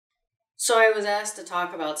So I was asked to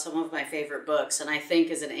talk about some of my favorite books, and I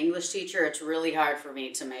think as an English teacher, it's really hard for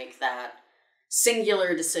me to make that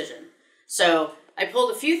singular decision. So I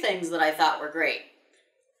pulled a few things that I thought were great.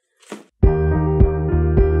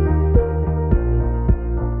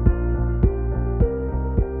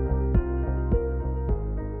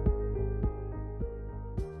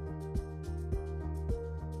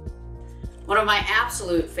 One of my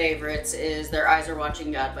absolute favorites is Their Eyes Are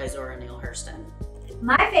Watching God by Zora Neale Hurston.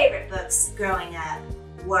 My favorite books growing up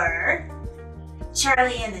were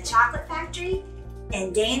Charlie and the Chocolate Factory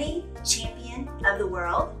and Danny, Champion of the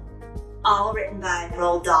World, all written by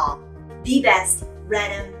Roald Dahl. The best, read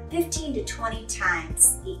them 15 to 20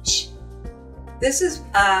 times each. This is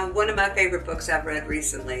one of my favorite books I've read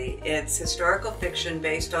recently. It's historical fiction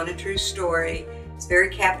based on a true story. It's very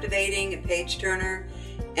captivating, a page turner,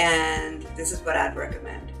 and this is what I'd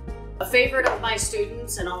recommend. A favorite of my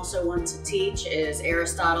students and also one to teach is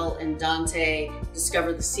Aristotle and Dante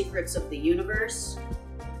Discover the Secrets of the Universe.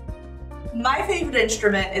 My favorite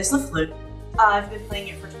instrument is the flute. I've been playing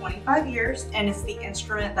it for 25 years, and it's the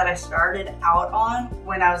instrument that I started out on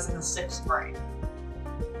when I was in the 6th grade.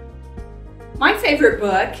 My favorite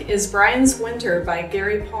book is Brian's Winter by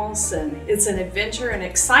Gary Paulson. It's an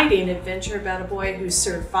exciting adventure about a boy who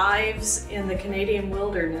survives in the Canadian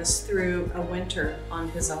wilderness through a winter on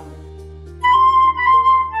his own.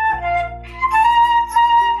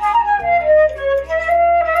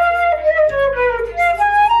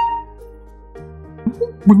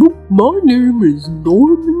 My name is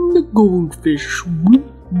Norman the Goldfish,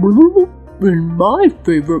 and my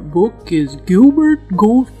favorite book is Gilbert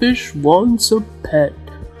Goldfish Wants a Pet.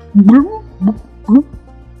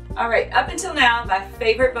 Alright, up until now, my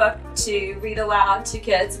favorite book to read aloud to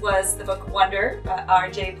kids was the book Wonder by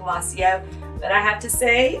R.J. Palacio. But I have to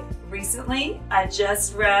say, recently, I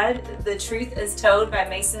just read The Truth is Told by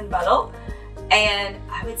Mason Buttle, and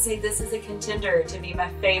I would say this is a contender to be my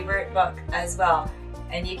favorite book as well.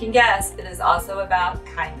 And you can guess, it is also about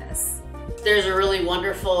kindness. There's a really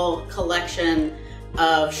wonderful collection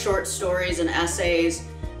of short stories and essays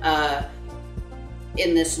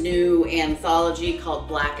in this new anthology called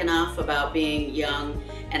Black Enough about being young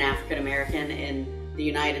and African American in the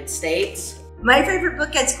United States. My favorite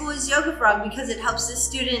book at school is Yoga Frog because it helps the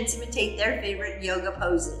students imitate their favorite yoga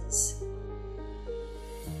poses.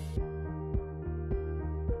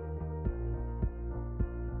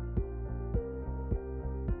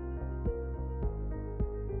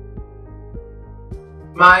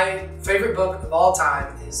 My favorite book of all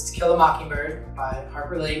time is To Kill a Mockingbird by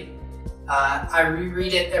Harper Lee. I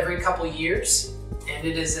reread it every couple years, and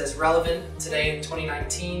it is as relevant today in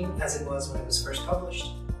 2019 as it was when it was first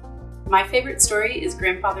published. My favorite story is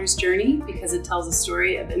Grandfather's Journey because it tells a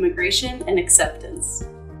story of immigration and acceptance.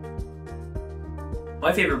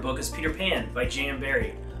 My favorite book is Peter Pan by J.M.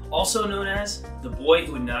 Barrie, also known as The Boy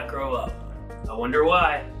Who Would Not Grow Up. I wonder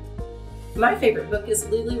why. My favorite book is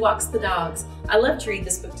Lulu Walks the Dogs. I love to read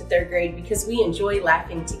this book to 3rd grade because we enjoy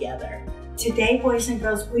laughing together. Today, boys and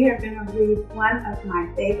girls, we are going to read one of my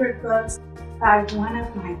favorite books by one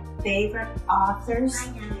of my favorite authors,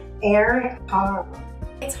 Eric Carle.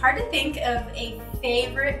 It's hard to think of a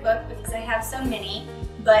favorite book because I have so many,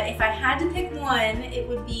 but if I had to pick one, it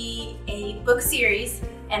would be a book series,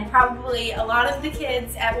 and probably a lot of the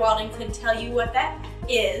kids at Walden could tell you what that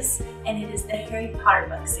is, and it is the Harry Potter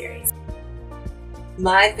book series.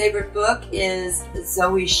 My favorite book is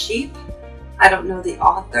Zoe's Sheep. I don't know the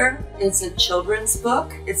author. It's a children's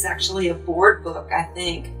book. It's actually a board book, I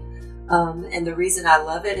think. And the reason I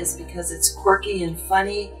love it is because it's quirky and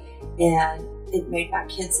funny, and it made my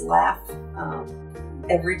kids laugh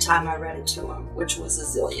every time I read it to them, which was a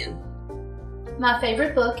zillion. My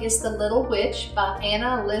favorite book is The Little Witch by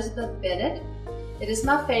Anna Elizabeth Bennett. It is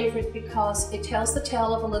my favorite because it tells the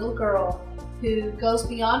tale of a little girl who goes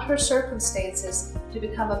beyond her circumstances to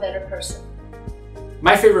become a better person.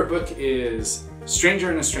 My favorite book is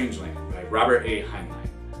Stranger in a Strange Land by Robert A. Heinlein.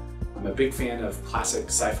 I'm a big fan of classic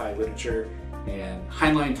sci-fi literature, and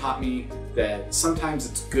Heinlein taught me that sometimes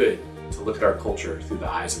it's good to look at our culture through the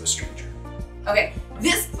eyes of a stranger. Okay,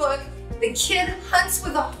 this book, the kid hunts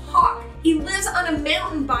with a hawk. He lives on a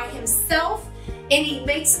mountain by himself, and he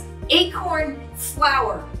makes acorn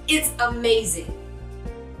flour. It's amazing.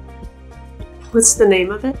 What's the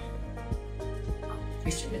name of it? I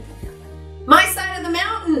should have done that. My Side of the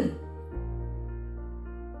Mountain.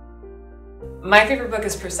 My favorite book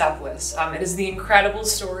is Persepolis. It is the incredible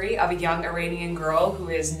story of a young Iranian girl who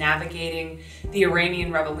is navigating the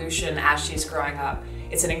Iranian Revolution as she's growing up.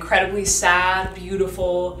 It's an incredibly sad,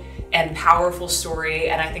 beautiful, and powerful story,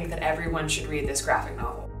 and I think that everyone should read this graphic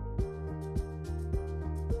novel.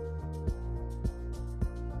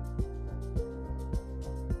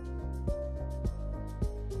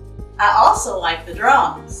 I also like the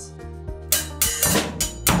drums.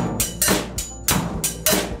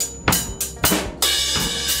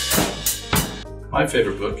 My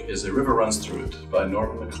favorite book is A River Runs Through It by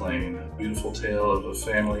Norman MacLean, a beautiful tale of a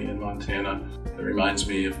family in Montana that reminds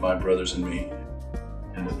me of my brothers and me,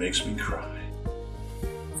 and it makes me cry.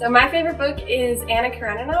 So my favorite book is Anna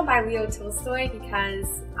Karenina by Leo Tolstoy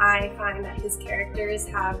because I find that his characters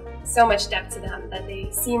have so much depth to them that they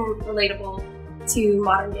seem relatable to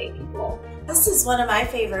modern day people. This is one of my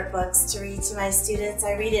favorite books to read to my students.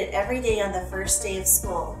 I read it every day on the first day of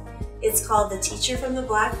school. It's called The Teacher from the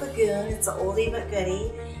Black Lagoon. It's an oldie but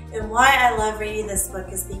goodie. And why I love reading this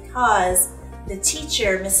book is because the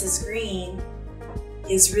teacher, Mrs. Green,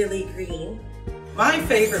 is really green. My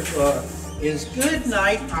favorite book is Good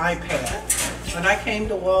Night iPad. When I came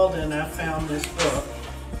to Walden, I found this book.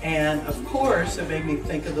 And of course, it made me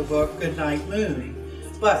think of the book Good Night Moon.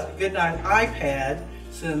 But Good Night iPad,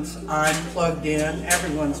 since I'm plugged in,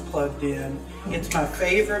 everyone's plugged in, it's my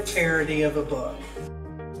favorite parody of a book.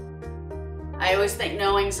 I always think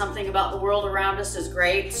knowing something about the world around us is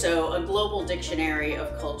great, so a global dictionary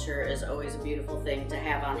of culture is always a beautiful thing to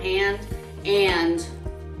have on hand, and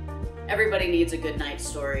everybody needs a good night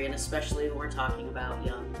story, and especially when we're talking about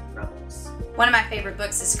young rebels. One of my favorite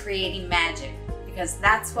books is Creating Magic, because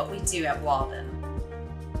that's what we do at Walden.